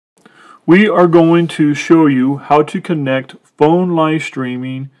We are going to show you how to connect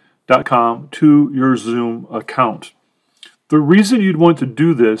PhoneLiveStreaming.com to your Zoom account. The reason you'd want to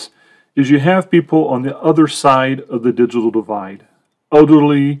do this is you have people on the other side of the digital divide,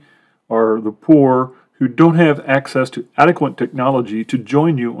 elderly or the poor, who don't have access to adequate technology to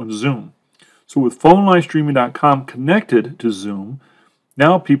join you on Zoom. So with PhoneLiveStreaming.com connected to Zoom,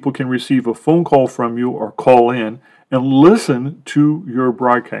 now people can receive a phone call from you or call in and listen to your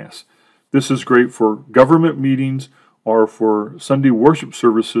broadcast. This is great for government meetings or for Sunday worship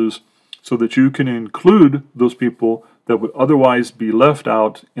services so that you can include those people that would otherwise be left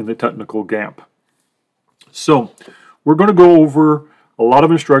out in the technical gap. So we're going to go over a lot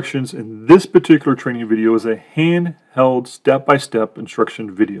of instructions, and this particular training video is a handheld step-by-step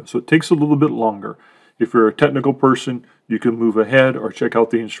instruction video. So it takes a little bit longer. If you're a technical person, you can move ahead or check out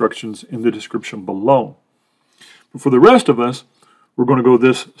the instructions in the description below. But for the rest of us, we're going to go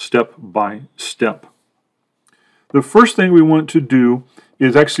this step by step. The first thing we want to do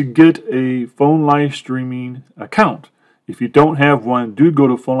is actually get a phone live streaming account. If you don't have one, do go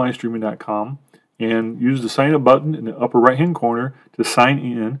to phonelivestreaming.com and use the sign up button in the upper right hand corner to sign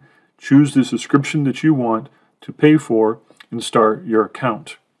in. Choose the subscription that you want to pay for and start your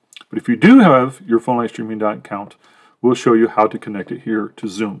account. But if you do have your PhoneLiveStreaming account, we'll show you how to connect it here to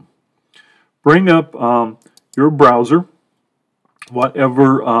Zoom. Bring up your browser,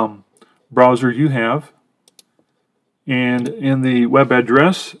 whatever browser you have, and in the web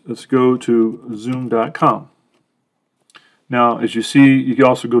address, let's go to zoom.com. Now, as you see, you can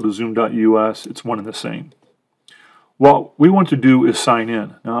also go to zoom.us. It's one and the same. What we want to do is sign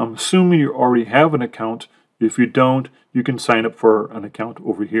in. Now, I'm assuming you already have an account. If you don't, you can sign up for an account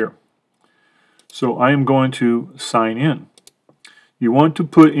over here. So I am going to sign in. You want to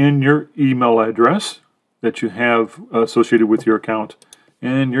put in your email address that you have associated with your account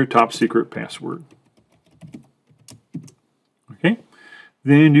and your top secret password. Okay,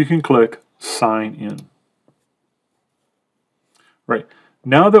 then you can click sign in. Right,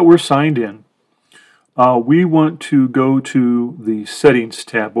 now that we're signed in, we want to go to the settings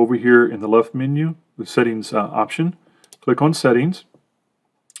tab over here in the left menu, the settings option. Click on settings.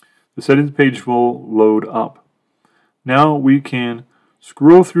 The settings page will load up. Now we can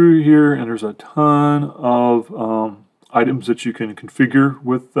scroll through here, and there's a ton of items that you can configure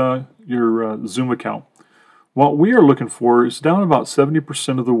with your Zoom account. What we are looking for is down about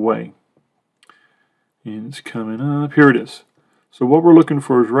 70% of the way. And it's coming up. Here it is. So what we're looking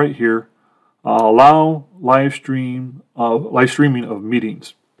for is right here. Allow live streaming of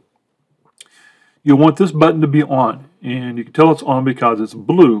meetings. You want this button to be on, and you can tell it's on because it's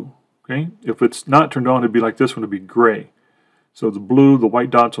blue. Okay, if it's not turned on, it'd be like this one. It'd be gray. So it's blue. The white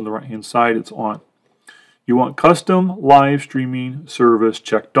dots on the right-hand side, it's on. You want custom live streaming service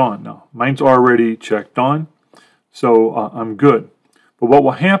checked on. Now, mine's already checked on, so I'm good. But what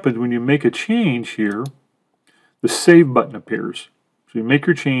will happen when you make a change here? The save button appears. So you make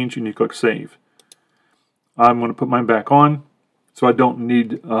your change and you click save. I'm going to put mine back on, so I don't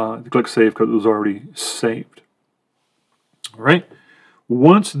need to click save because it was already saved. All right.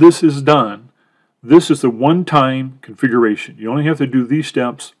 Once this is done, this is the one-time configuration. You only have to do these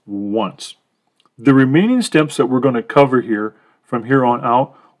steps once. The remaining steps that we're going to cover here from here on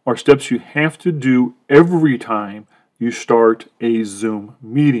out are steps you have to do every time you start a Zoom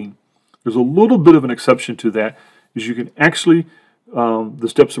meeting. There's a little bit of an exception to that, is you can actually, the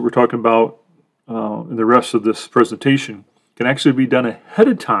steps that we're talking about in the rest of this presentation can actually be done ahead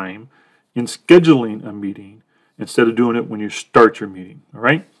of time in scheduling a meeting instead of doing it when you start your meeting. All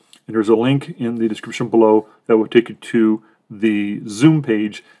right? And there's a link in the description below that will take you to the Zoom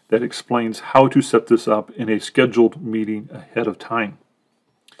page that explains how to set this up in a scheduled meeting ahead of time.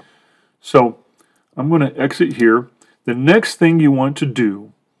 So I'm going to exit here. The next thing you want to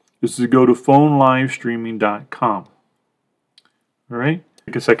do is to go to phonelivestreaming.com. All right,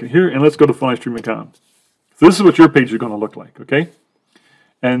 take a second here, and let's go to phonelivestreaming.com. So this is what your page is going to look like, okay?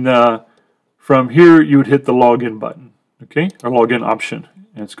 And from here, you would hit the login button, okay, or login option.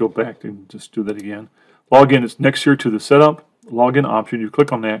 And let's go back and just do that again. Login is next here to the setup. Login option, you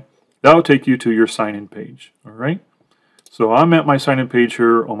click on that. That will take you to your sign-in page, all right? So I'm at my sign-in page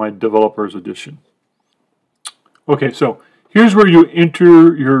here on my Developers Edition. Okay, so here's where you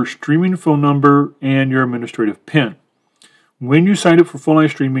enter your streaming phone number and your administrative PIN. When you signed up for phone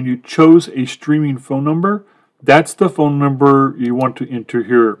live streaming, you chose a streaming phone number. That's the phone number you want to enter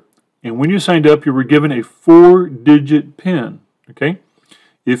here. And when you signed up, you were given a 4-digit PIN, okay?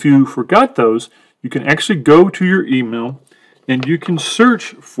 If you forgot those, you can actually go to your email and you can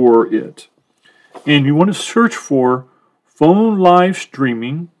search for it. And you want to search for phone live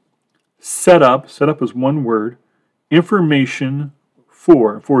streaming setup is one word, information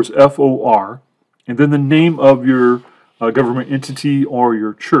for is FOR, and then the name of your government entity or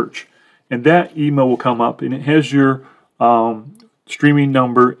your church. And that email will come up, and it has your streaming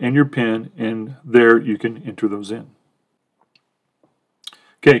number and your PIN, and there you can enter those in.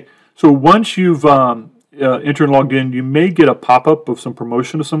 Okay, so once you've entered and logged in, you may get a pop-up of some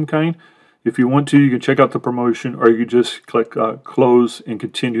promotion of some kind. If you want to, you can check out the promotion, or you can just click close and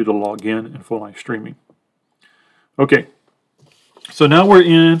continue to log in phone live streaming. Okay, so now we're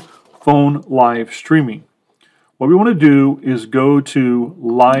in phone live streaming. What we want to do is go to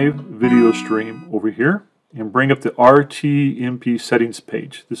live video stream over here and bring up the RTMP settings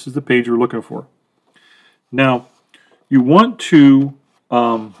page. This is the page we're looking for. Now, you want to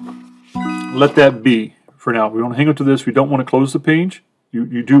let that be for now. We want to hang on to this. We don't want to close the page.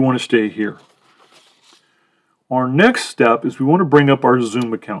 You do want to stay here. Our next step is we want to bring up our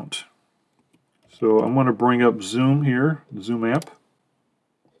Zoom account. So I'm going to bring up Zoom here, the Zoom app.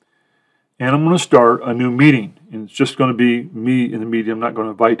 And I'm going to start a new meeting. And it's just going to be me in the meeting. I'm not going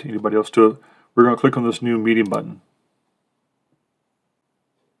to invite anybody else to it. We're going to click on this new meeting button.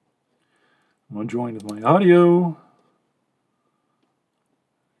 I'm going to join with my audio.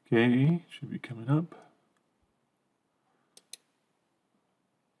 Okay, should be coming up.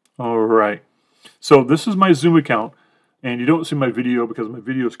 All right. So this is my Zoom account, and you don't see my video because my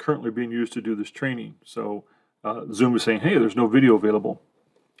video is currently being used to do this training. So Zoom is saying, hey, there's no video available,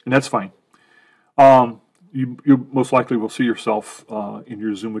 and that's fine. You most likely will see yourself in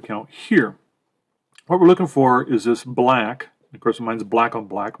your Zoom account here. What we're looking for is this black. Of course, mine's black on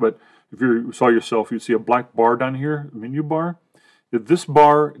black, but if you saw yourself, you'd see a black bar down here, menu bar. If this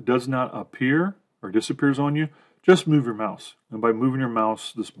bar does not appear or disappears on you, just move your mouse. And by moving your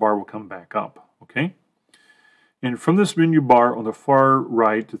mouse, this bar will come back up, okay? And from this menu bar on the far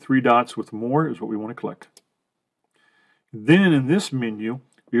right, the three dots with more is what we want to click. Then in this menu,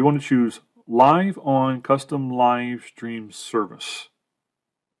 we want to choose Live on Custom Live Stream Service.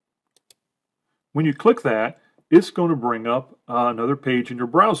 When you click that, it's going to bring up another page in your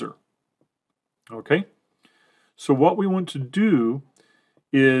browser, okay? So what we want to do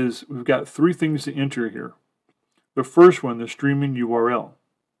is we've got three things to enter here. The first one, the streaming URL.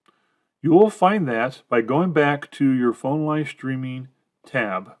 You will find that by going back to your phone live streaming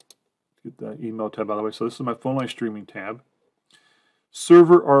tab. Get that email tab out of the way. So this is my phone live streaming tab.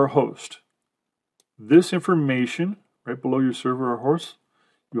 Server or host. This information right below your server or host,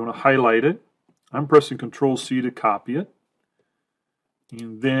 you want to highlight it. I'm pressing Control-C to copy it.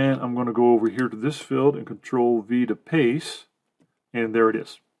 And then I'm going to go over here to this field and Control-V to paste. And there it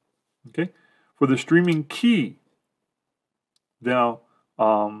is. Okay. For the streaming key, now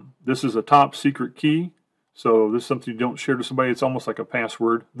this is a top secret key. So this is something you don't share to somebody. It's almost like a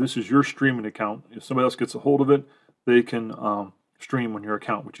password. This is your streaming account. If somebody else gets a hold of it, they can stream on your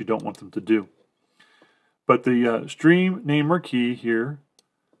account, which you don't want them to do. But the stream name or key here,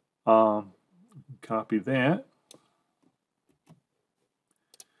 copy that.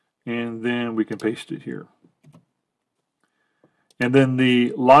 And then we can paste it here. And then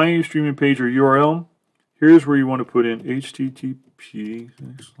the live streaming page or URL, here's where you want to put in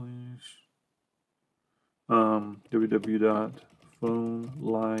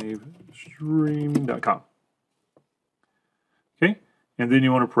www.phonelivestreaming.com. Okay, and then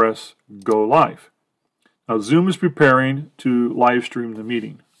you want to press Go Live. Now Zoom is preparing to live stream the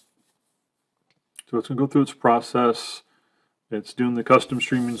meeting. So it's going to go through its process. It's doing the custom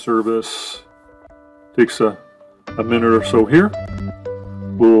streaming service. Takes a minute or so here.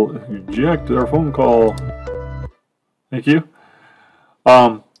 We'll eject our phone call. Thank you.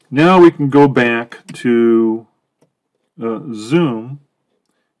 Now we can go back to Zoom,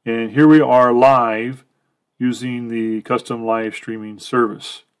 and here we are live using the custom live streaming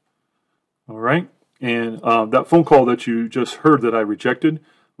service. All right, and that phone call that you just heard that I rejected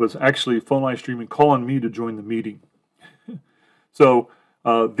was actually phone live streaming calling me to join the meeting. So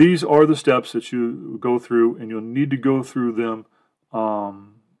these are the steps that you go through, and you'll need to go through them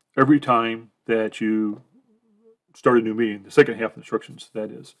every time that you start a new meeting, the second half of the instructions,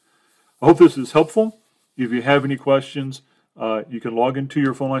 that is. I hope this is helpful. If you have any questions, you can log into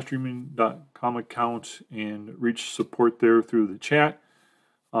your phonelivestreaming.com account and reach support there through the chat,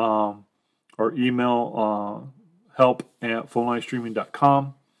 or email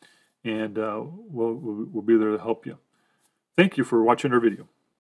help@phonelivestreaming.com, and we'll be there to help you. Thank you for watching our video.